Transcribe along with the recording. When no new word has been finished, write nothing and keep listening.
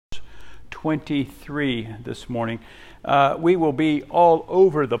23 this morning. We will be all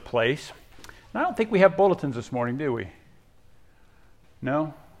over the place. And I don't think we have bulletins this morning, do we?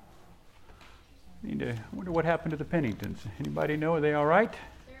 No? I wonder what happened to the Penningtons. Anybody know? Are they all right?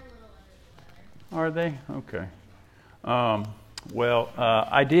 They're a little under the weather. Are they? Okay.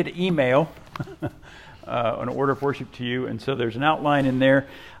 I did email an order of worship to you, and so there's an outline in there.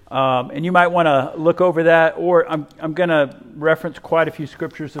 And you might want to look over that, or I'm going to reference quite a few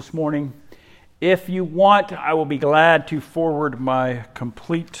scriptures this morning. If you want, I will be glad to forward my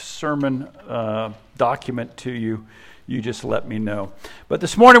complete sermon document to you. You just let me know. But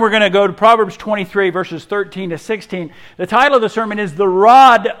this morning we're going to go to Proverbs 23, verses 13 to 16. The title of the sermon is The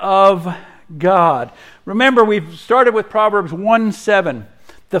Rod of God. Remember, we've started with Proverbs 1:7.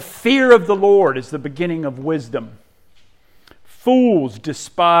 The fear of the Lord is the beginning of wisdom. Fools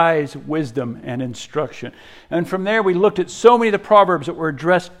despise wisdom and instruction. And from there we looked at so many of the Proverbs that were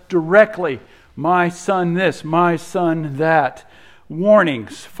addressed directly. My son this, my son that.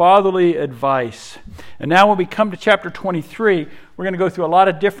 Warnings, fatherly advice. And now when we come to chapter 23, we're going to go through a lot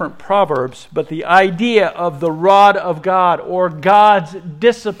of different Proverbs, but the idea of the rod of God, or God's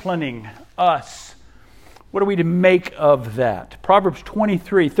disciplining us. What are we to make of that? Proverbs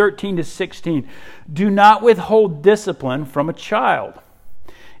 23, 13 to 16. Do not withhold discipline from a child.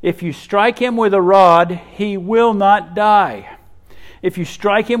 If you strike him with a rod, he will not die. If you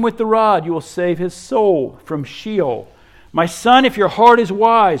strike him with the rod, you will save his soul from Sheol. My son, if your heart is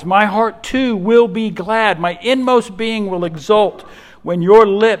wise, my heart too will be glad. My inmost being will exult when your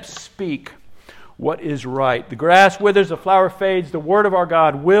lips speak what is right. The grass withers, the flower fades, the word of our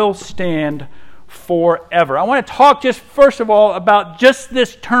God will stand forever. I want to talk just first of all about just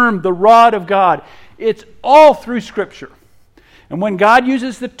this term, the rod of God. It's all through Scripture. And when God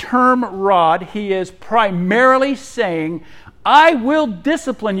uses the term rod, He is primarily saying, I will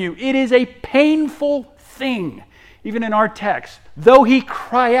discipline you. It is a painful thing. Even in our text, though he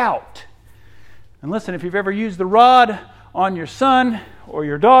cry out. And listen, if you've ever used the rod on your son or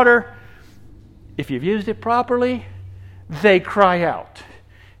your daughter, if you've used it properly, they cry out.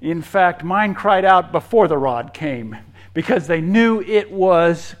 In fact, mine cried out before the rod came because they knew it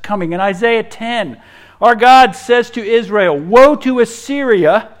was coming. In Isaiah 10, our God says to Israel, woe to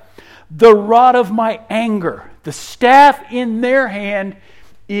Assyria, the rod of my anger. The staff in their hand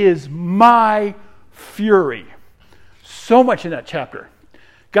is my fury. So much in that chapter.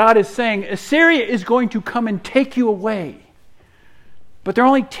 God is saying, Assyria is going to come and take you away. But they're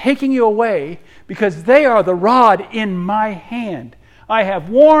only taking you away because they are the rod in my hand. I have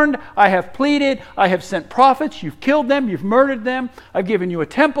warned, I have pleaded, I have sent prophets, you've killed them, you've murdered them, I've given you a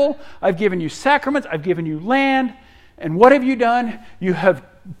temple, I've given you sacraments, I've given you land. And what have you done? You have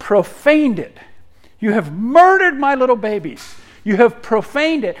profaned it. You have murdered my little babies. You have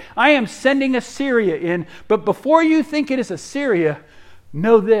profaned it. I am sending Assyria in. But before you think it is Assyria,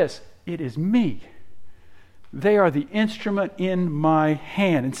 know this. It is me. They are the instrument in my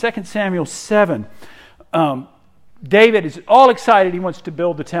hand. In 2 Samuel 7, David is all excited. He wants to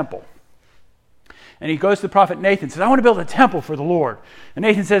build the temple. And he goes to the prophet Nathan and says, I want to build a temple for the Lord. And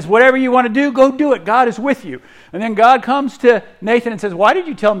Nathan says, whatever you want to do, go do it. God is with you. And then God comes to Nathan and says, why did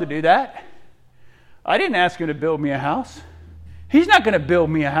you tell him to do that? I didn't ask him to build me a house. He's not going to build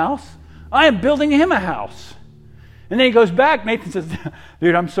me a house. I am building him a house. And then he goes back. Nathan says,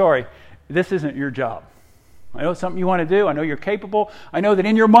 dude, I'm sorry. This isn't your job. I know it's something you want to do. I know you're capable. I know that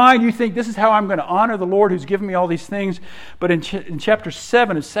in your mind you think this is how I'm going to honor the Lord who's given me all these things. But in chapter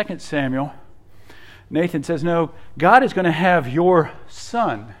 7 of 2 Samuel, Nathan says, no, God is going to have your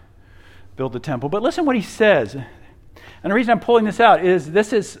son build the temple. But listen what he says. And the reason I'm pulling this out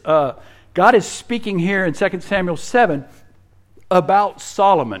is God is speaking here in 2 Samuel 7 about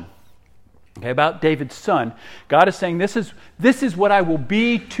Solomon, okay, about David's son. God is saying, this is what I will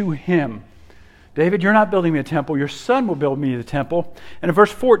be to him. David, you're not building me a temple. Your son will build me the temple. And in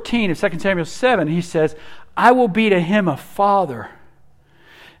verse 14 of 2 Samuel 7, he says, I will be to him a father,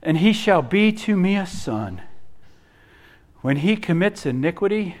 and he shall be to me a son. When he commits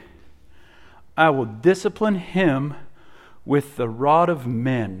iniquity, I will discipline him with the rod of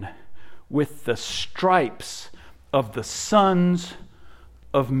men, with the stripes of the sons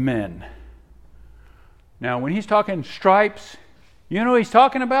of men. Now, when he's talking stripes, you know what he's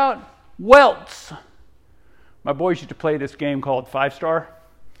talking about? Welts. My boys used to play this game called 5 Star.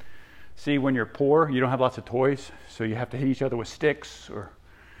 See, when you're poor, you don't have lots of toys, so you have to hit each other with sticks. Or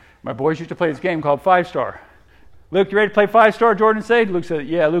my boys used to play this game called 5 Star. Luke, you ready to play 5 Star, Jordan said? Luke said,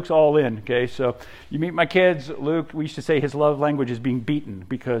 yeah, Luke's all in. Okay, so you meet my kids. Luke, we used to say his love language is being beaten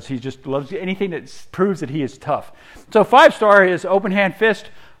because he just loves anything that proves that he is tough. So 5 Star is open hand fist,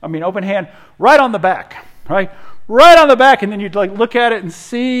 open hand, right on the back, right? Right on the back, and then you'd like look at it and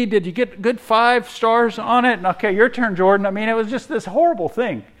see, did you get good 5 stars on it? And okay, your turn, Jordan. It was just this horrible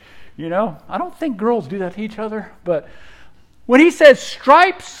thing, I don't think girls do that to each other, but when he says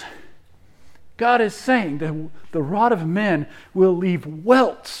stripes, God is saying that the rod of men will leave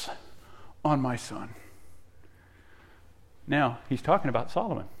welts on my son. Now, he's talking about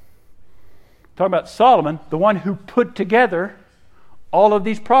Solomon. Talking about Solomon, the one who put together all of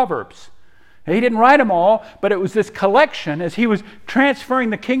these proverbs. He didn't write them all, but it was this collection. As he was transferring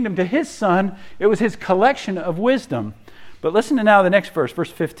the kingdom to his son, it was his collection of wisdom. But listen to now the next verse,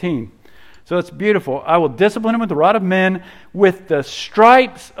 verse 15. So it's beautiful. I will discipline him with the rod of men, with the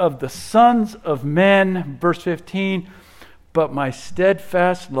stripes of the sons of men. Verse 15. But my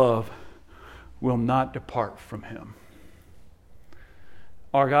steadfast love will not depart from him.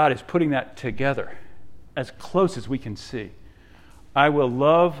 Our God is putting that together as close as we can see. I will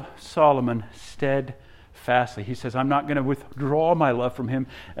love Solomon steadfastly. He says, I'm not going to withdraw my love from him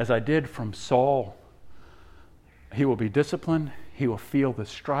as I did from Saul. He will be disciplined. He will feel the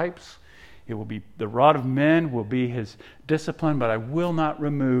stripes. It will be the rod of men will be his discipline, but I will not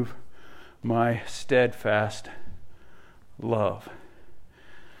remove my steadfast love.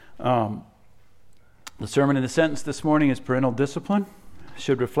 The sermon in the sentence this morning is parental discipline.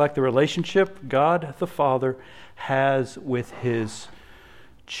 Should reflect the relationship God the Father has with his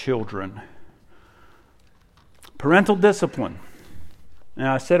children. Parental discipline.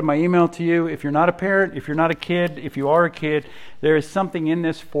 Now, I said in my email to you, if you're not a parent, if you're not a kid, if you are a kid, there is something in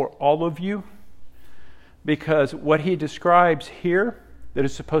this for all of you, because what he describes here that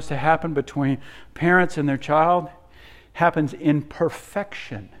is supposed to happen between parents and their child happens in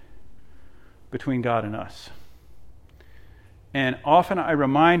perfection between God and us. And often I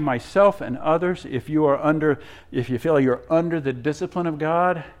remind myself and others, if you feel you're under the discipline of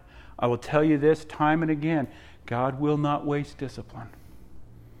God, I will tell you this time and again, God will not waste discipline.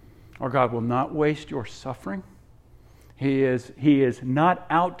 Or God will not waste your suffering. He is not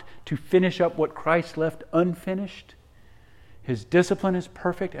out to finish up what Christ left unfinished. His discipline is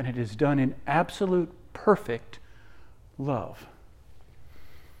perfect, and it is done in absolute perfect love.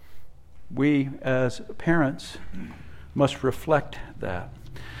 We as parents must reflect that.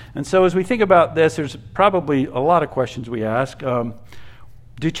 And so as we think about this, there's probably a lot of questions we ask.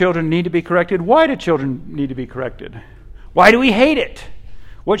 Do children need to be corrected? Why do children need to be corrected? Why do we hate it?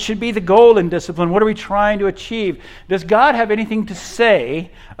 What should be the goal in discipline? What are we trying to achieve? Does God have anything to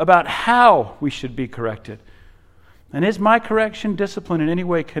say about how we should be corrected? And is my correction, discipline, in any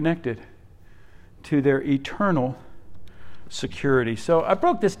way connected to their eternal security? So I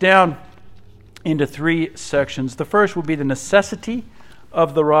broke this down into 3 sections. The first will be the necessity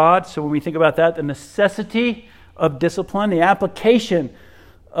of the rod. So when we think about that, the necessity of discipline, the application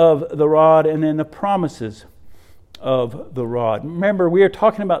of the rod, and then the promises of the rod. Remember, we are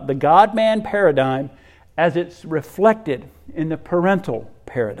talking about the God-man paradigm as it's reflected in the parental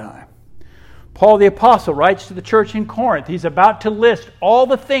paradigm. Paul the Apostle writes to the church in Corinth. He's about to list all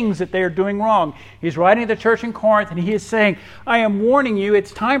the things that they are doing wrong. He's writing to the church in Corinth, and he is saying, I am warning you,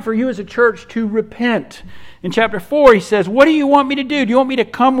 it's time for you as a church to repent. In chapter 4, he says, what do you want me to do? Do you want me to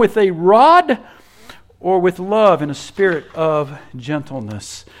come with a rod or with love and a spirit of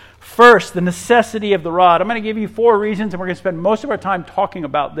gentleness? First, the necessity of the rod. I'm going to give you 4 reasons, and we're going to spend most of our time talking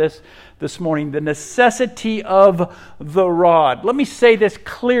about this morning. The necessity of the rod. Let me say this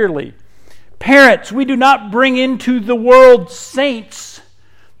clearly. Parents, we do not bring into the world saints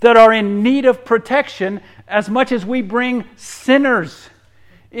that are in need of protection as much as we bring sinners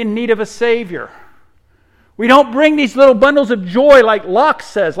in need of a Savior. We don't bring these little bundles of joy like Locke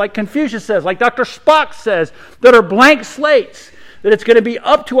says, like Confucius says, like Dr. Spock says, that are blank slates, that it's going to be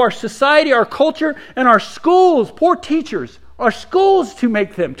up to our society, our culture, and our schools, poor teachers, our schools to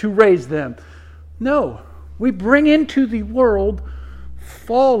make them, to raise them. No, we bring into the world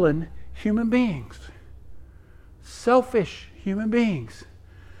fallen human beings, selfish human beings,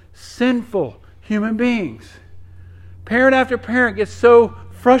 sinful human beings. Parent after parent gets so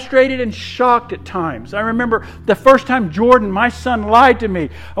frustrated and shocked at times. I remember the first time Jordan, my son, lied to me.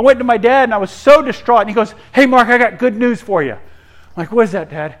 I went to my dad and I was so distraught, and he goes, hey Mark, I got good news for you. I'm like, what is that,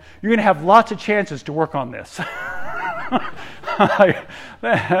 Dad? You're going to have lots of chances to work on this.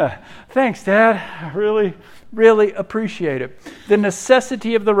 Thanks, Dad. I really appreciate it. The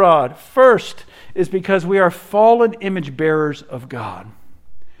necessity of the rod. First is because we are fallen image bearers of God.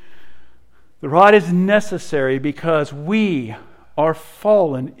 The rod is necessary because we are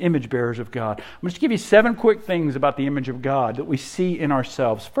fallen image bearers of God. I'm going to give you 7 quick things about the image of God that we see in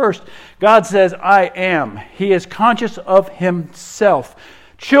ourselves. First, God says, I am. He is conscious of himself.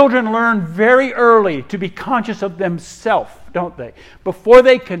 Children learn very early to be conscious of themselves, don't they? Before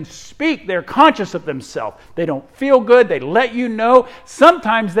they can speak, they're conscious of themselves. They don't feel good. They let you know.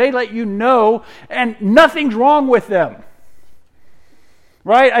 Sometimes they let you know and nothing's wrong with them.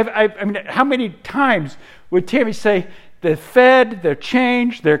 Right? I mean, how many times would Tammy say, they're fed, they're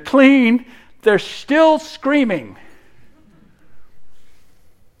changed, they're clean, they're still screaming.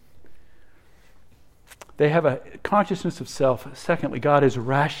 They have a consciousness of self. Secondly, God is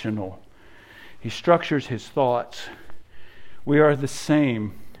rational. He structures his thoughts. We are the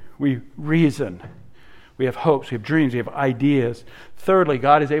same. We reason. We have hopes, we have dreams, we have ideas. Thirdly,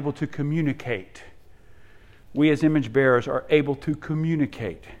 God is able to communicate. We as image bearers are able to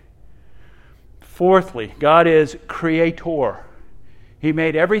communicate. Fourthly, God is creator. He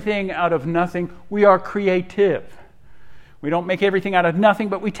made everything out of nothing. We are creative. We don't make everything out of nothing,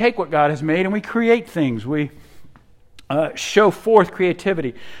 but we take what God has made and we create things. We show forth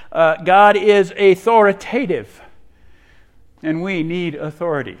creativity. God is authoritative, and we need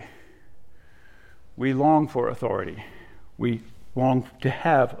authority. We long for authority. We long to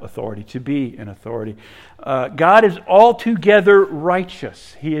have authority, to be in authority. God is altogether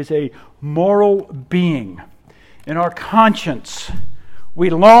righteous. He is a moral being. In our conscience,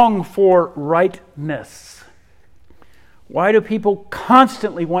 we long for rightness. Why do people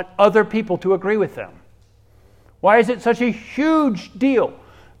constantly want other people to agree with them? Why is it such a huge deal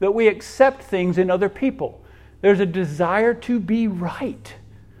that we accept things in other people? There's a desire to be right.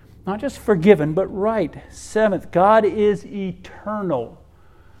 Not just forgiven, but right. Seventh, God is eternal.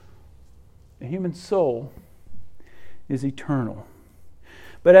 The human soul is eternal.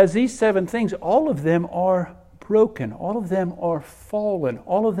 But as these seven things, all of them are broken. All of them are fallen.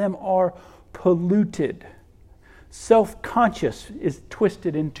 All of them are polluted. Self-conscious is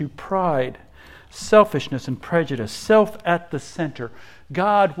twisted into pride, selfishness and prejudice, self at the center.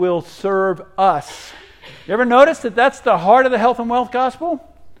 God will serve us. You ever notice that that's the heart of the health and wealth gospel?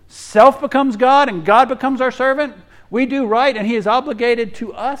 Self becomes God and God becomes our servant. We do right and he is obligated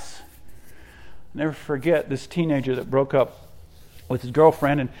to us. Never forget this teenager that broke up with his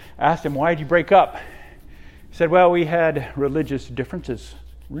girlfriend and asked him, why did you break up? He said, well, we had religious differences.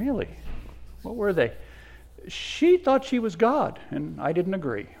 Really? What were they? She thought she was God, and I didn't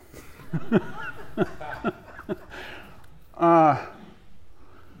agree.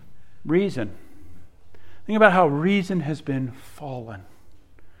 Reason. Think about how reason has been fallen.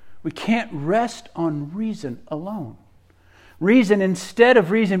 We can't rest on reason alone. Reason, instead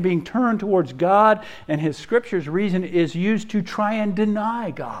of reason being turned towards God and his scriptures, reason is used to try and deny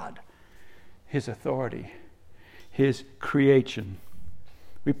God, his authority, his creation.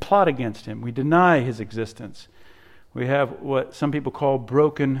 We plot against him. We deny his existence. We have what some people call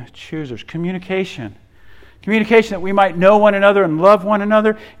broken choosers. Communication. Communication that we might know one another and love one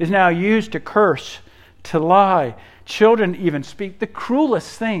another is now used to curse, to lie. Children even speak the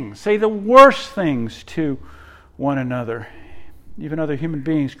cruelest things, say the worst things to one another. Even other human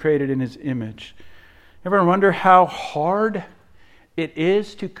beings created in his image. Ever wonder how hard it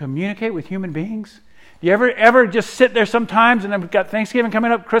is to communicate with human beings? You ever just sit there sometimes, and then we've got Thanksgiving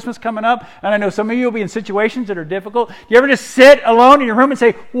coming up, Christmas coming up, and I know some of you will be in situations that are difficult. You ever just sit alone in your room and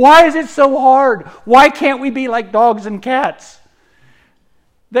say, why is it so hard? Why can't we be like dogs and cats?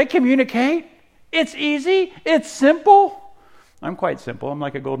 They communicate. It's easy. It's simple. I'm quite simple. I'm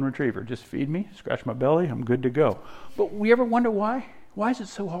like a golden retriever. Just feed me, scratch my belly, I'm good to go. But we ever wonder why? Why is it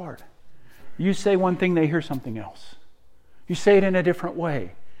so hard? You say one thing, they hear something else. You say it in a different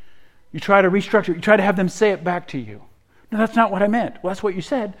way. You try to restructure it. You try to have them say it back to you. No, that's not what I meant. Well, that's what you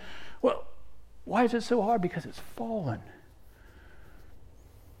said. Well, why is it so hard? Because it's fallen.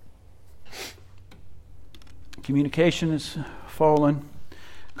 Communication is fallen.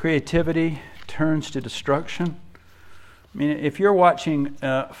 Creativity turns to destruction. I mean, if you're watching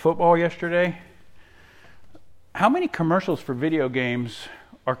football yesterday, how many commercials for video games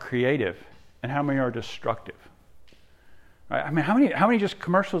are creative and how many are destructive? I mean, how many just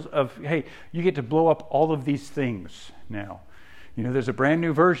commercials of, hey, you get to blow up all of these things now. You know, there's a brand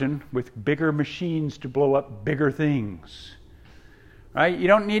new version with bigger machines to blow up bigger things. Right? You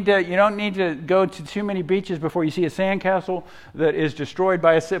don't need to go to too many beaches before you see a sandcastle that is destroyed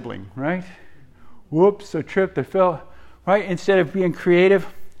by a sibling, right? Whoops, a trip that fell, right? Instead of being creative,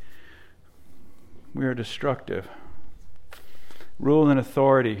 we are destructive. Rule and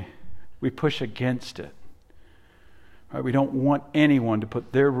authority, we push against it. Right? We don't want anyone to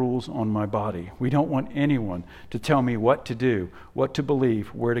put their rules on my body. We don't want anyone to tell me what to do, what to believe,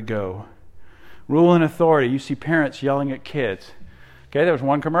 where to go. Rule and authority. You see parents yelling at kids. Okay, there was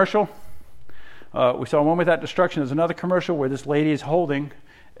one commercial. We saw one with that destruction. There's another commercial where this lady is holding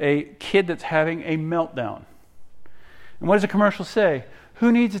a kid that's having a meltdown. And what does the commercial say?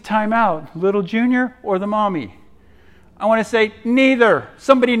 Who needs a timeout, little Junior or the mommy? I want to say neither.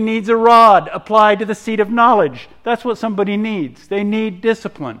 Somebody needs a rod applied to the seat of knowledge. That's what somebody needs. They need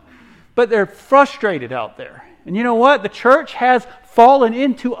discipline. But they're frustrated out there. And you know what? The church has fallen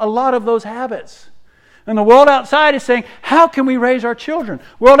into a lot of those habits. And the world outside is saying, how can we raise our children?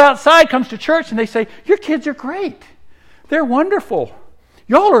 The world outside comes to church and they say, your kids are great. They're wonderful.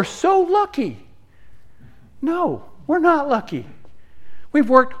 Y'all are so lucky. No, we're not lucky. We've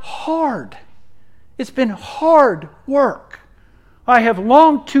worked hard. It's been hard work. I have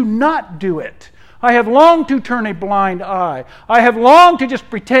longed to not do it. I have longed to turn a blind eye. I have longed to just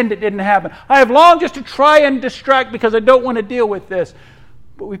pretend it didn't happen. I have longed just to try and distract because I don't want to deal with this.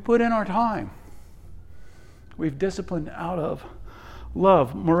 But we put in our time. We've disciplined out of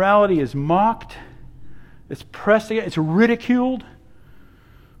love. Morality is mocked. It's pressed against. It's ridiculed.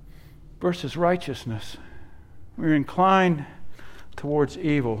 Versus righteousness. We're inclined towards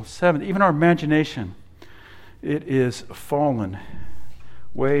evil. 7, even our imagination, it is fallen.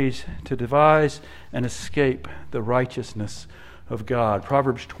 Ways to devise and escape the righteousness of God.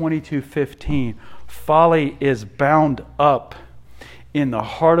 Proverbs 22:15, folly is bound up in the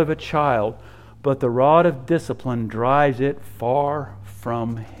heart of a child, but the rod of discipline drives it far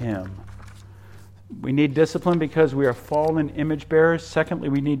from him. We need discipline because we are fallen image bearers. Secondly,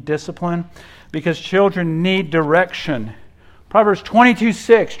 we need discipline because children need direction. Proverbs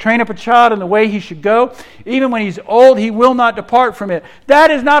 22:6, train up a child in the way he should go. Even when he's old, he will not depart from it.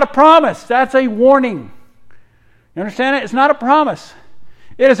 That is not a promise. That's a warning. You understand it? It's not a promise.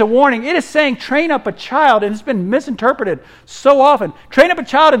 It is a warning. It is saying train up a child, and it's been misinterpreted so often. Train up a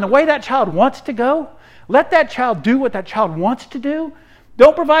child in the way that child wants to go. Let that child do what that child wants to do.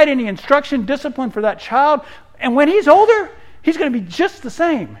 Don't provide any instruction, discipline for that child. And when he's older, he's going to be just the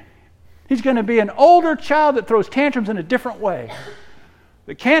same. He's going to be an older child that throws tantrums in a different way,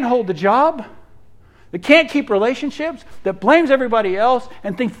 that can't hold the job, that can't keep relationships, that blames everybody else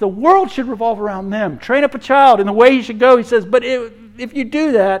and thinks the world should revolve around them. Train up a child in the way he should go, he says, but if you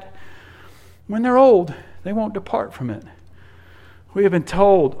do that, when they're old, they won't depart from it. We have been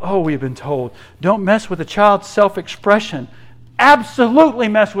told, don't mess with a child's self-expression. Absolutely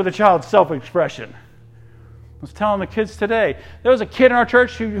mess with a child's self-expression. I was telling the kids today, there was a kid in our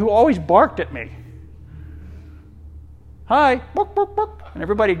church who always barked at me. Hi, bark, bark, bark. And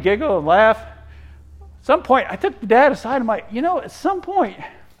everybody giggle and laugh. At some point, I took the dad aside. I'm like, at some point,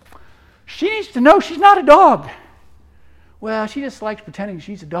 she needs to know she's not a dog. Well, she just likes pretending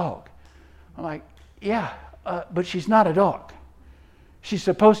she's a dog. I'm like, yeah, but she's not a dog. She's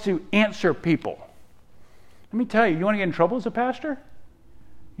supposed to answer people. Let me tell you, you want to get in trouble as a pastor?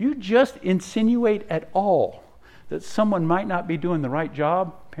 You just insinuate at all that someone might not be doing the right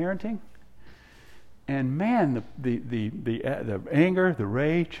job parenting. And man, the anger, the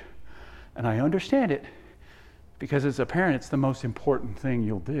rage, and I understand it because as a parent, it's the most important thing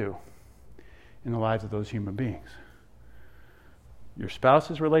you'll do in the lives of those human beings. Your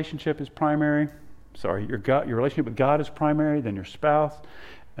spouse's relationship is primary. Your relationship with God is primary, then your spouse,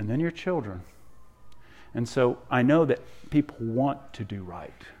 and then your children. And so I know that people want to do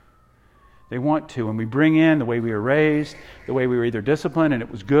right. They want to, and we bring in the way we were raised, the way we were either disciplined and it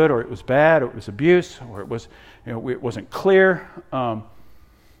was good, or it was bad, or it was abuse, or it was, it wasn't clear. But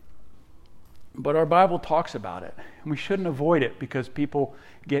our Bible talks about it, and we shouldn't avoid it because people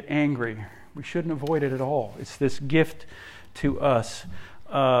get angry. We shouldn't avoid it at all. It's this gift to us.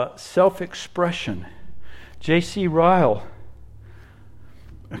 Self-expression. J.C. Ryle,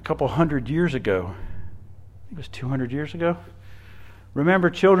 a couple hundred years ago, I think it was 200 years ago. Remember,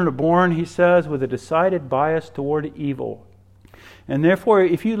 children are born, he says, with a decided bias toward evil. And therefore,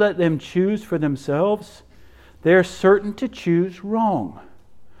 if you let them choose for themselves, they're certain to choose wrong.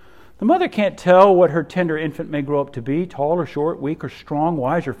 The mother can't tell what her tender infant may grow up to be, tall or short, weak or strong,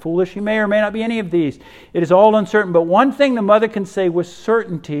 wise or foolish. He may or may not be any of these. It is all uncertain. But one thing the mother can say with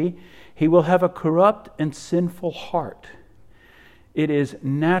certainty, he will have a corrupt and sinful heart. It is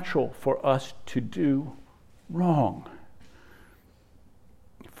natural for us to do wrong.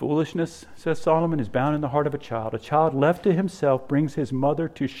 Foolishness, says Solomon, is bound in the heart of a child. A child left to himself brings his mother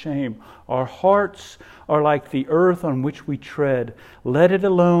to shame. Our hearts are like the earth on which we tread. Let it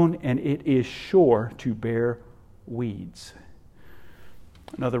alone, and it is sure to bear weeds.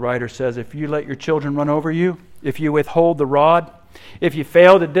 Another writer says, if you let your children run over you, if you withhold the rod, if you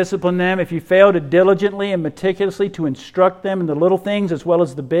fail to discipline them, if you fail to diligently and meticulously to instruct them in the little things as well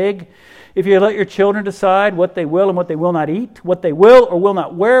as the big, if you let your children decide what they will and what they will not eat, what they will or will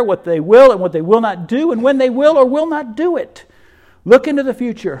not wear, what they will and what they will not do, and when they will or will not do it, Look into the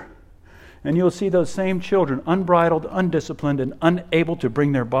future, and you'll see those same children, unbridled, undisciplined, and unable to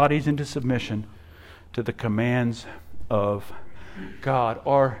bring their bodies into submission to the commands of God.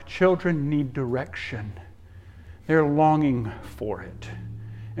 Our children need direction. They're longing for it,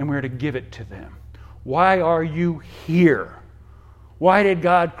 and we're to give it to them. Why are you here? Why did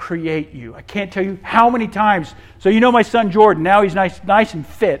God create you? I can't tell you how many times. So you know my son Jordan, now he's nice and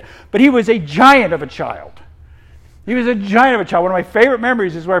fit, but he was a giant of a child. He was a giant of a child. One of my favorite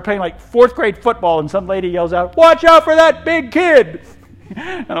memories is where I'm playing like 4th grade football and some lady yells out, "Watch out for that big kid."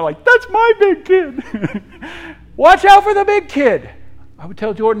 And I'm like, "That's my big kid." Watch out for the big kid. I would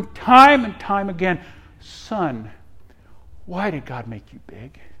tell Jordan time and time again, "Son, why did God make you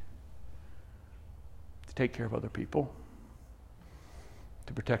big? To take care of other people.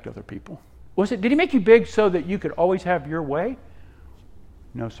 To protect other people. Did he make you big so that you could always have your way?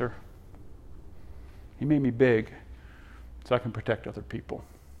 No, sir. He made me big so I can protect other people."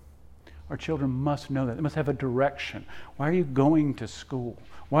 Our children must know that. They must have a direction. Why are you going to school?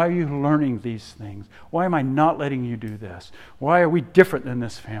 Why are you learning these things? Why am I not letting you do this? Why are we different than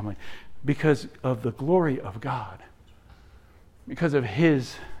this family? Because of the glory of God. Because of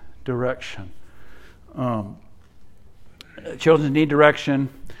His direction. Children need direction.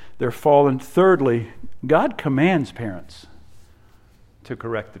 They're fallen. Thirdly, God commands parents to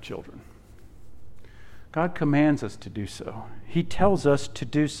correct the children. God commands us to do so. He tells us to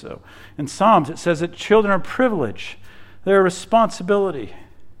do so. In Psalms, it says that children are a privilege. They're a responsibility.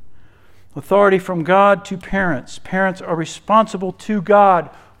 Authority from God to parents. Parents are responsible to God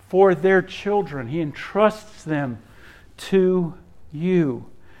for their children. He entrusts them to you.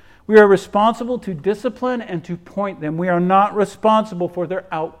 We are responsible to discipline and to point them. We are not responsible for their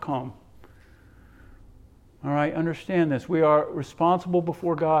outcome. All right, understand this. We are responsible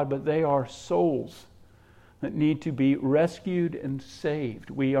before God, but they are souls that need to be rescued and saved.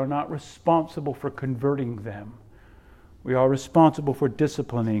 We are not responsible for converting them. We are responsible for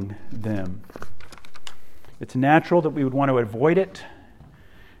disciplining them. It's natural that we would want to avoid it.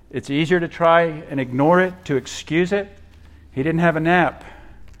 It's easier to try and ignore it, to excuse it. He didn't have a nap.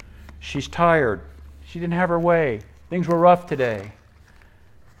 She's tired. She didn't have her way. Things were rough today.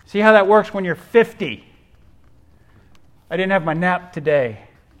 See how that works when you're 50. I didn't have my nap today.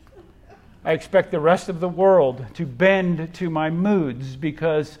 I expect the rest of the world to bend to my moods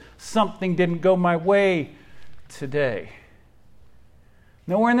because something didn't go my way today.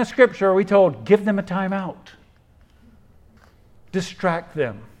 Nowhere in the Scripture are we told, give them a time out. Distract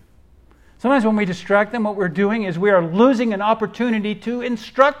them. Sometimes when we distract them, what we're doing is we are losing an opportunity to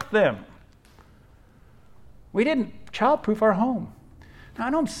instruct them. We didn't childproof our home. Now, I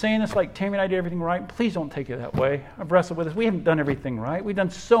know I'm saying this like Tammy and I did everything right. Please don't take it that way. I've wrestled with this. We haven't done everything right. We've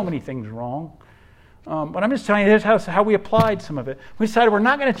done so many things wrong. But I'm just telling you, here's how we applied some of it. We decided we're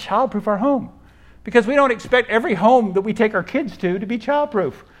not going to childproof our home because we don't expect every home that we take our kids to be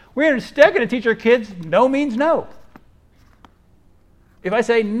childproof. We're instead going to teach our kids no means no. If I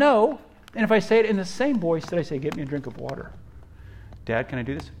say no, and if I say it in the same voice that I say, get me a drink of water. Dad, can I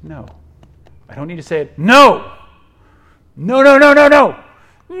do this? No. I don't need to say it. No! No, no, no, no, no!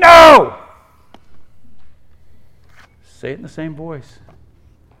 No! Say it in the same voice.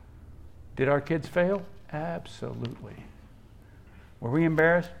 Did our kids fail? Absolutely. Were we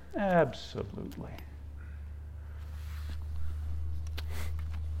embarrassed? Absolutely.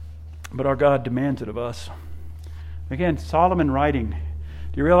 But our God demands it of us. Again, Solomon writing.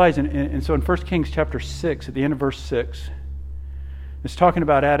 Do you realize, so in 1 Kings chapter 6, at the end of verse 6, it's talking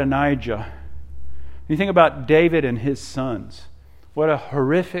about Adonijah. You think about David and his sons. What a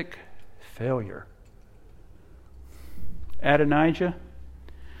horrific failure. Adonijah,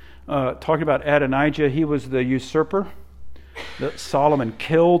 talking about Adonijah, he was the usurper that Solomon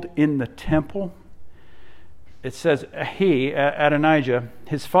killed in the temple. It says he, Adonijah,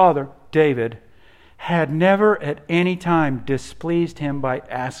 his father, David, had never at any time displeased him by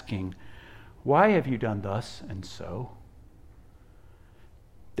asking, "Why have you done thus and so?"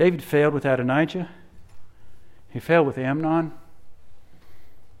 David failed with Adonijah. He failed with Amnon.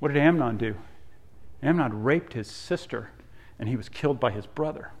 What did Amnon do? Amnon raped his sister, and he was killed by his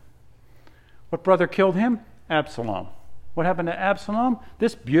brother. What brother killed him? Absalom. What happened to Absalom?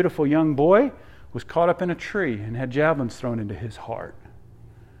 This beautiful young boy was caught up in a tree and had javelins thrown into his heart.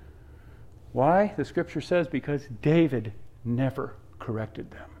 Why? The Scripture says because David never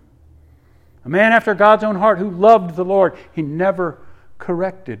corrected them. A man after God's own heart who loved the Lord, he never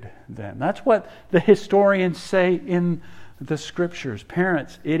corrected them. That's what the historians say in the Scriptures.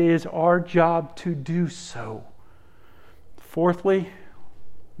 Parents, it is our job to do so. Fourthly,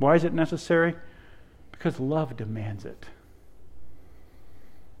 why is it necessary? Because love demands it.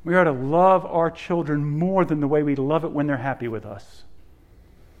 We are to love our children more than the way we love it when they're happy with us.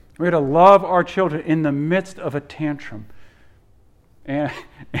 We are to love our children in the midst of a tantrum. And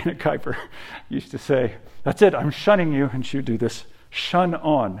Anna Kuyper used to say, "That's it, I'm shunning you." And she would do this, shun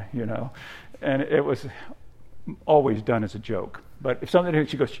on, And it was always done as a joke. But if something,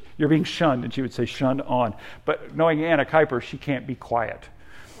 she goes, "You're being shunned," and she would say, "Shun on." But knowing Anna Kuyper, she can't be quiet.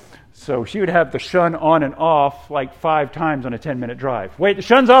 So she would have the shun on and off like 5 times on a 10-minute drive. "Wait, the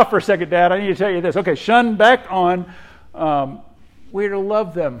shun's off for a second, Dad. I need to tell you this." "Okay, shun back on." We're to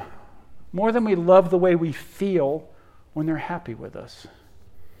love them more than we love the way we feel when they're happy with us.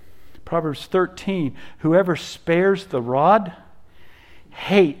 Proverbs 13, "Whoever spares the rod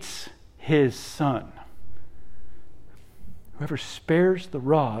hates his son." Whoever spares the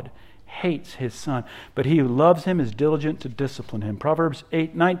rod hates his son, but he who loves him is diligent to discipline him. Proverbs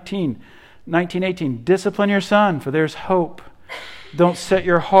 19:18, "Discipline your son, for there's hope. Don't set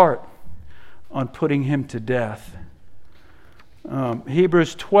your heart on putting him to death."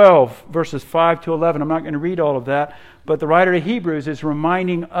 Hebrews 12, verses 5 to 11. I'm not going to read all of that, but the writer of Hebrews is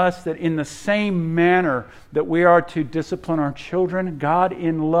reminding us that in the same manner that we are to discipline our children, God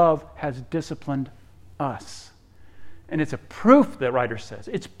in love has disciplined us. And it's a proof, the writer says.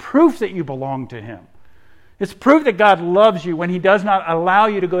 It's proof that you belong to him. It's proof that God loves you when he does not allow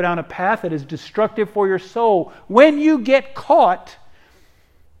you to go down a path that is destructive for your soul. When you get caught,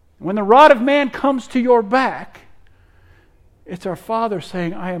 when the rod of man comes to your back, it's our Father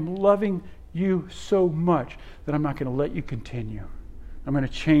saying, "I am loving you so much that I'm not going to let you continue. I'm going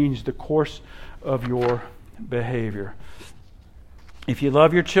to change the course of your behavior." If you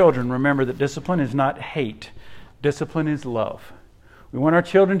love your children, remember that discipline is not hate. Discipline is love. We want our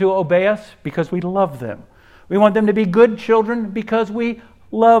children to obey us because we love them. We want them to be good children because we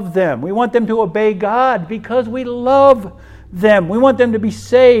love them. We want them to obey God because we love them. We want them to be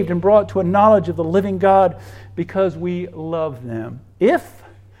saved and brought to a knowledge of the living God because we love them. If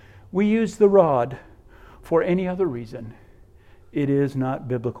we use the rod for any other reason, it is not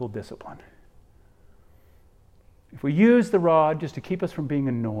biblical discipline. If we use the rod just to keep us from being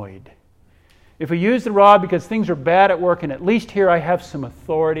annoyed, if we use the rod because things are bad at work and at least here I have some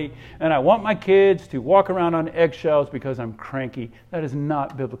authority and I want my kids to walk around on eggshells because I'm cranky, that is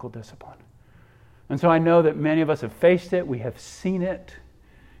not biblical discipline. And so I know that many of us have faced it, we have seen it,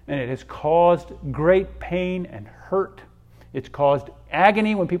 and it has caused great pain and hurt. It's caused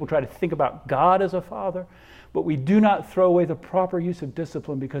agony when people try to think about God as a father, but we do not throw away the proper use of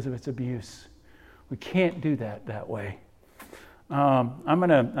discipline because of its abuse. We can't do that way. I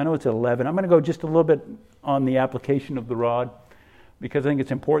know it's 11. I'm going to go just a little bit on the application of the rod because I think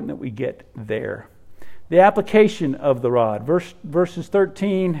it's important that we get there. The application of the rod. Verses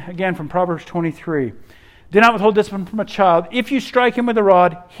 13, again from Proverbs 23. "Do not withhold discipline from a child. If you strike him with a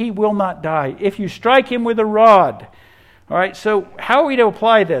rod, he will not die." If you strike him with a rod. All right, so how are we to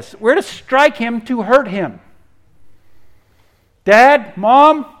apply this? We're to strike him to hurt him. Dad,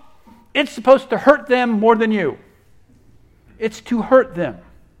 Mom, it's supposed to hurt them more than you. It's to hurt them.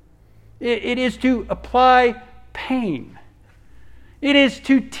 It is to apply pain. It is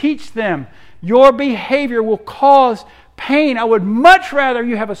to teach them your behavior will cause pain. I would much rather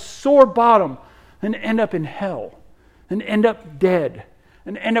you have a sore bottom than end up in hell, than end up dead,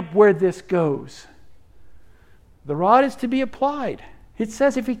 and end up where this goes. The rod is to be applied. It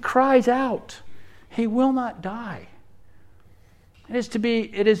says if he cries out, he will not die. It is to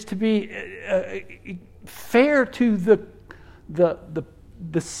be fair to the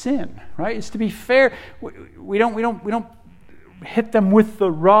sin, right? It's to be fair. We don't hit them with the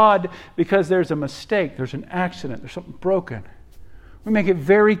rod because there's a mistake, there's an accident, there's something broken. We make it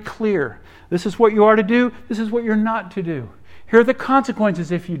very clear. This is what you are to do. This is what you're not to do. Here are the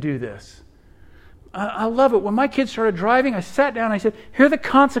consequences if you do this. I love it. When my kids started driving, I sat down and I said, here are the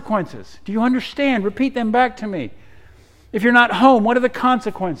consequences. Do you understand? Repeat them back to me. If you're not home, what are the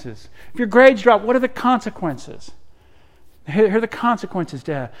consequences? If your grades drop, what are the consequences? Here are the consequences,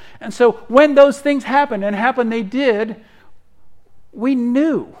 Dad. And so when those things happened, and happened they did, we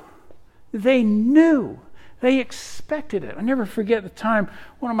knew. They knew. They expected it. I never forget the time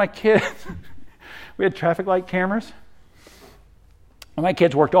one of my kids, we had traffic light cameras. And my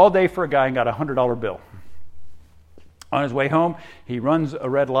kids worked all day for a guy and got a $100 bill. On his way home, he runs a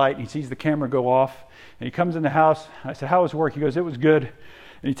red light and he sees the camera go off. And he comes in the house. I said, how was work? He goes, it was good.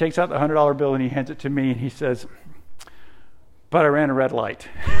 And he takes out the $100 bill and he hands it to me and he says, but I ran a red light.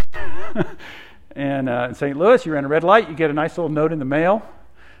 And in St. Louis, you ran a red light, you get a nice little note in the mail.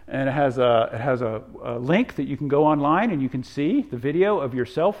 And it has a link that you can go online and you can see the video of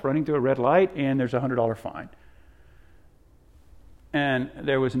yourself running through a red light, and there's a $100 fine. And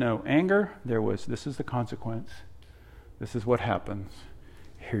there was no anger. This is the consequence. This is what happens.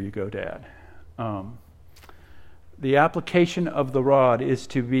 Here you go, Dad. The application of the rod is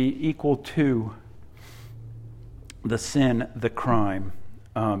to be equal to the sin, the crime.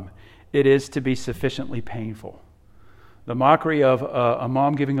 It is to be sufficiently painful. The mockery of a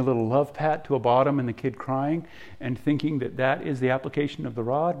mom giving a little love pat to a bottom and the kid crying and thinking that that is the application of the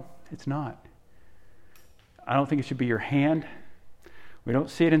rod, it's not. I don't think it should be your hand. We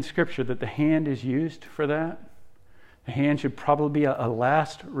don't see it in Scripture that the hand is used for that. The hand should probably be a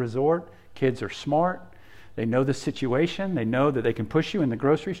last resort. Kids are smart. They know the situation. They know that they can push you in the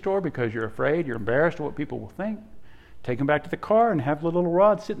grocery store because you're afraid, you're embarrassed of what people will think. Take them back to the car and have the little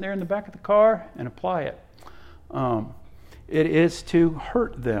rod sitting there in the back of the car and apply it. It is to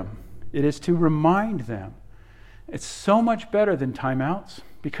hurt them. It is to remind them. It's so much better than timeouts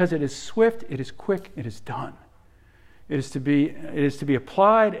because it is swift, it is quick, it is done. It is to be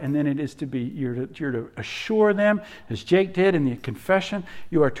applied, and then you're to assure them, as Jake did in the confession,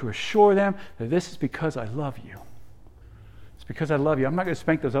 you are to assure them that this is because I love you. It's because I love you. I'm not going to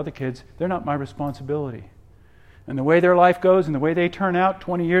spank those other kids. They're not my responsibility. And the way their life goes and the way they turn out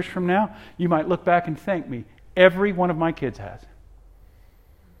 20 years from now, you might look back and thank me. Every one of my kids has.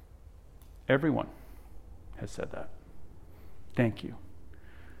 Everyone has said that. Thank you.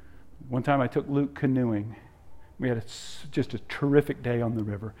 One time I took Luke canoeing. We had just a terrific day on the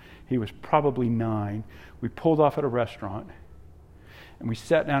river. He was probably 9. We pulled off at a restaurant, and we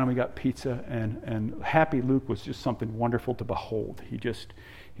sat down and we got pizza, and happy Luke was just something wonderful to behold. He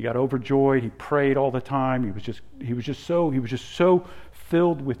got overjoyed. He prayed all the time. He was just so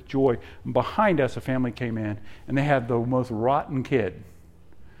filled with joy. And behind us, a family came in, and they had the most rotten kid.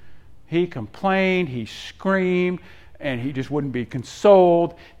 He complained, he screamed, and he just wouldn't be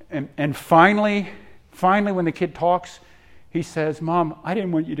consoled. And finally, when the kid talks, he says, "Mom, I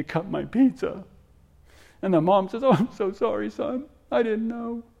didn't want you to cut my pizza." And the mom says, "Oh, I'm so sorry, son. I didn't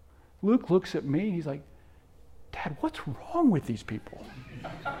know." Luke looks at me, and he's like, "Dad, what's wrong with these people?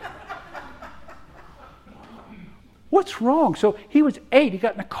 What's wrong?" So he was 8. He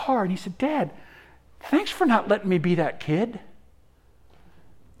got in the car, and he said, "Dad, thanks for not letting me be that kid."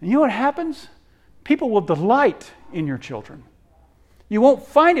 And you know what happens? People will delight in your children. You won't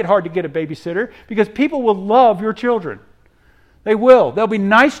find it hard to get a babysitter because people will love your children. They will. They'll be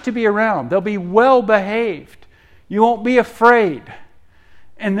nice to be around. They'll be well behaved. You won't be afraid.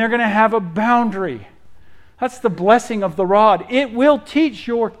 And they're going to have a boundary. That's the blessing of the rod. It will teach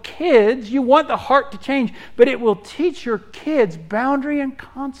your kids, you want the heart to change, but it will teach your kids boundary and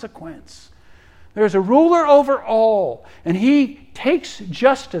consequence. There's a ruler over all, and he takes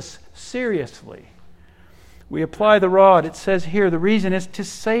justice seriously. We apply the rod. It says here the reason is to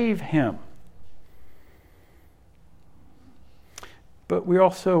save him. But we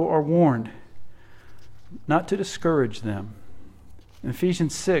also are warned not to discourage them. In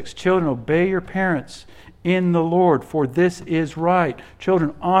Ephesians 6, children, obey your parents in the Lord, for this is right.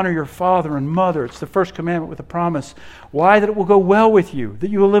 Children, honor your father and mother. It's the first commandment with a promise. Why? That it will go well with you, that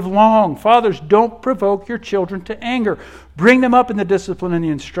you will live long. Fathers, don't provoke your children to anger. Bring them up in the discipline and the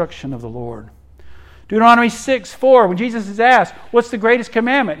instruction of the Lord. Deuteronomy 6:4, when Jesus is asked, what's the greatest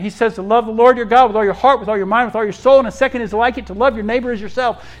commandment? He says to love the Lord your God with all your heart, with all your mind, with all your soul. And a second is like it, to love your neighbor as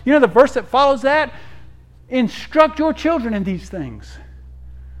yourself. You know the verse that follows that? Instruct your children in these things.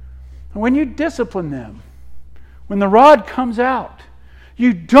 And when you discipline them, when the rod comes out,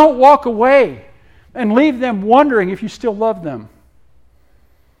 you don't walk away and leave them wondering if you still love them.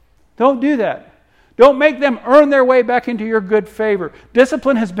 Don't do that. Don't make them earn their way back into your good favor.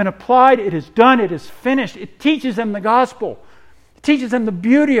 Discipline has been applied. It is done. It is finished. It teaches them the gospel. It teaches them the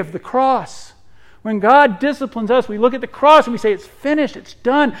beauty of the cross. When God disciplines us, we look at the cross and we say, it's finished. It's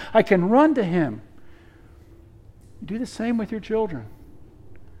done. I can run to Him. You do the same with your children.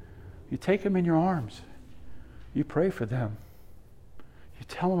 You take them in your arms. You pray for them. You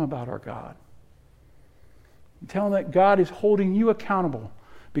tell them about our God. You tell them that God is holding you accountable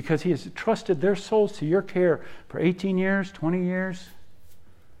because He has trusted their souls to your care for 18 years, 20 years.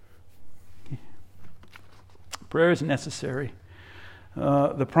 Prayer is necessary.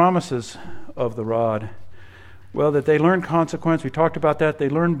 The promises of the rod. Well, that they learn consequence. We talked about that. They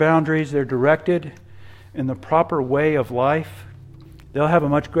learn boundaries. They're directed in the proper way of life. They'll have a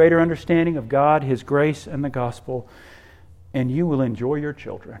much greater understanding of God, His grace, and the gospel. And you will enjoy your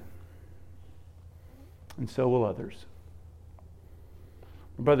children. And so will others.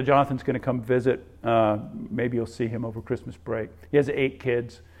 Brother Jonathan's going to come visit. Maybe you'll see him over Christmas break. He has 8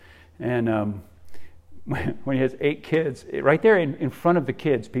 kids. And when he has 8 kids, right there in front of the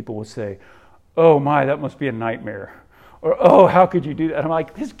kids, people will say, "Oh my, that must be a nightmare." Or, oh, how could you do that? I'm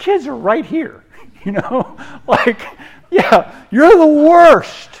like, his kids are right here. You know? Like, yeah, you're the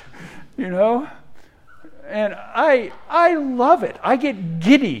worst. You know? And I love it. I get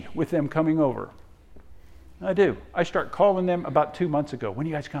giddy with them coming over. I do. I start calling them about 2 months ago. When are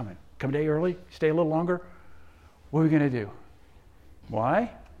you guys coming? Come a day early? Stay a little longer? What are we going to do?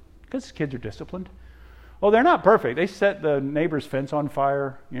 Why? Because kids are disciplined. Well, they're not perfect. They set the neighbor's fence on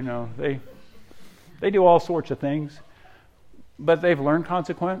fire. You know, they do all sorts of things. But they've learned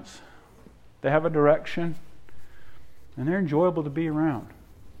consequence. They have a direction. And they're enjoyable to be around.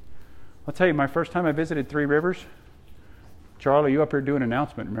 I'll tell you, my first time I visited Three Rivers, Charlie, you up here doing an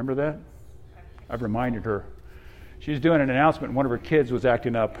announcement. Remember that? I've reminded her. She was doing an announcement and one of her kids was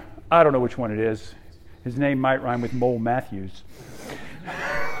acting up. I don't know which one it is. His name might rhyme with Mole Matthews.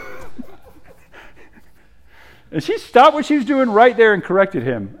 And she stopped what she was doing right there and corrected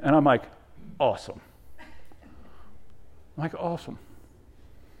him. And I'm like, awesome. I'm like, awesome.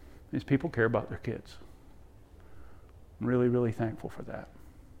 These people care about their kids. I'm really, really thankful for that.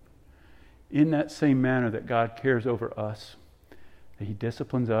 In that same manner that God cares over us, that He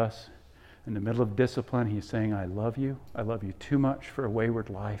disciplines us. In the middle of discipline, He's saying, I love you. I love you too much for a wayward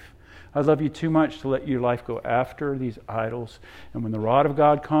life. I love you too much to let your life go after these idols. And when the rod of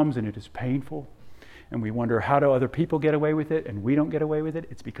God comes and it is painful, and we wonder, how do other people get away with it and we don't get away with it?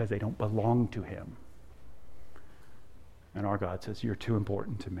 It's because they don't belong to Him. And our God says, you're too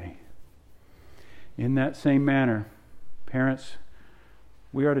important to me. In that same manner, parents,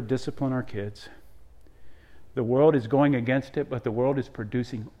 we are to discipline our kids. The world is going against it, but the world is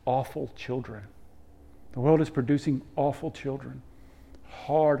producing awful children. The world is producing awful children.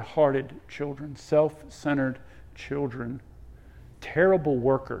 Hard-hearted children, self-centered children, terrible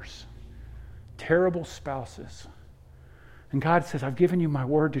workers, terrible spouses. And God says, I've given you my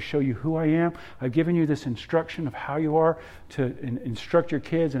word to show you who I am. I've given you this instruction of how you are to instruct your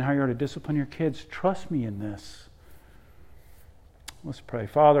kids and how you are to discipline your kids. Trust me in this. Let's pray.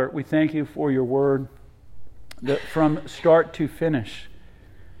 Father, we thank you for your word that from start to finish,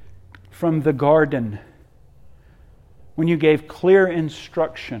 from the garden, when you gave clear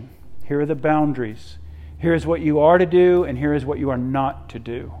instruction, here are the boundaries. Here is what you are to do, and here is what you are not to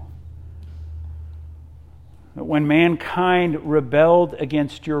do. That when mankind rebelled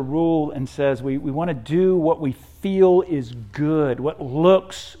against your rule and says, we want to do what we feel is good, what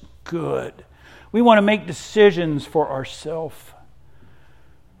looks good. We want to make decisions for ourselves.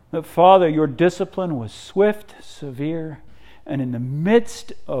 That, Father, your discipline was swift, severe, and in the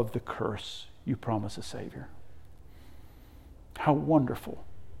midst of the curse, you promise a Savior. How wonderful.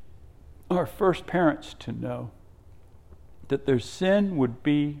 Our first parents to know that their sin would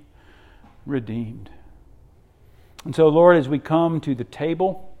be redeemed. And so, Lord, as we come to the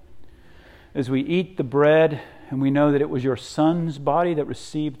table, as we eat the bread, and we know that it was your Son's body that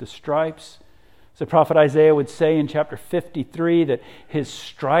received the stripes, as the prophet Isaiah would say in chapter 53, that His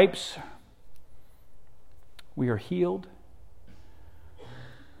stripes, we are healed.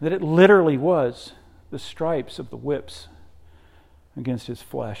 That it literally was the stripes of the whips against His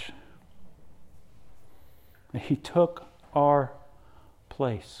flesh. That He took our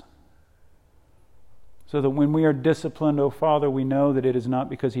place. So that when we are disciplined, oh Father, we know that it is not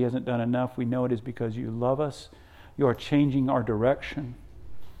because He hasn't done enough. We know it is because you love us. You are changing our direction.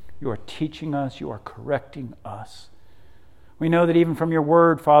 You are teaching us. You are correcting us. We know that even from your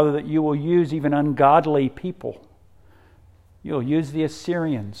word, Father, that you will use even ungodly people. You'll use the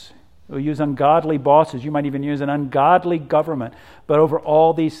Assyrians. You'll use ungodly bosses. You might even use an ungodly government. But over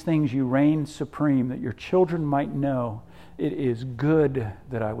all these things, you reign supreme, that your children might know it is good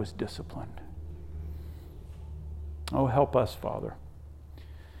that I was disciplined. Oh, help us, Father.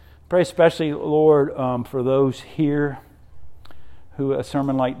 Pray especially, Lord, for those here who a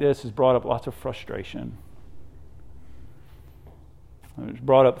sermon like this has brought up lots of frustration. It's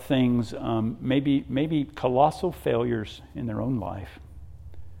brought up things, maybe colossal failures in their own life.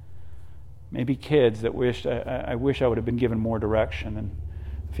 Maybe kids that I wish I would have been given more direction and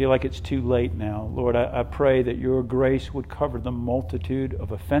feel like it's too late now. Lord, I pray that your grace would cover the multitude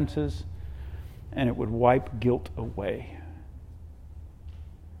of offenses and it would wipe guilt away.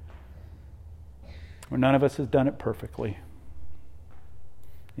 For none of us has done it perfectly.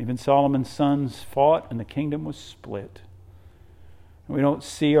 Even Solomon's sons fought and the kingdom was split. And we don't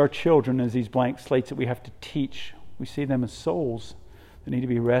see our children as these blank slates that we have to teach. We see them as souls that need to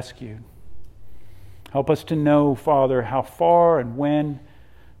be rescued. Help us to know, Father, how far and when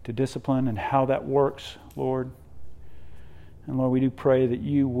to discipline and how that works, Lord. And Lord, we do pray that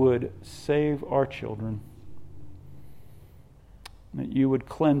you would save our children, that you would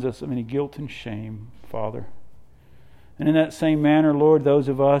cleanse us of any guilt and shame, Father, And in that same manner, Lord, those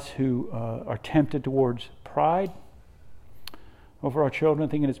of us who are tempted towards pride over our children,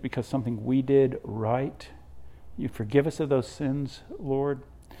 thinking it's because something we did right, you forgive us of those sins, Lord,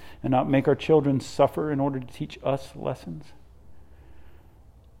 and not make our children suffer in order to teach us lessons.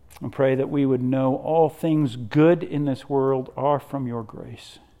 And pray that we would know all things good in this world are from your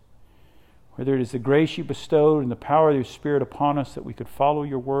grace. Whether it is the grace you bestowed and the power of your Spirit upon us that we could follow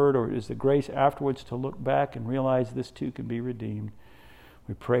your word, or it is the grace afterwards to look back and realize this too can be redeemed,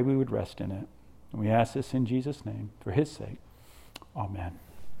 we pray we would rest in it. And we ask this in Jesus' name, for his sake. Amen.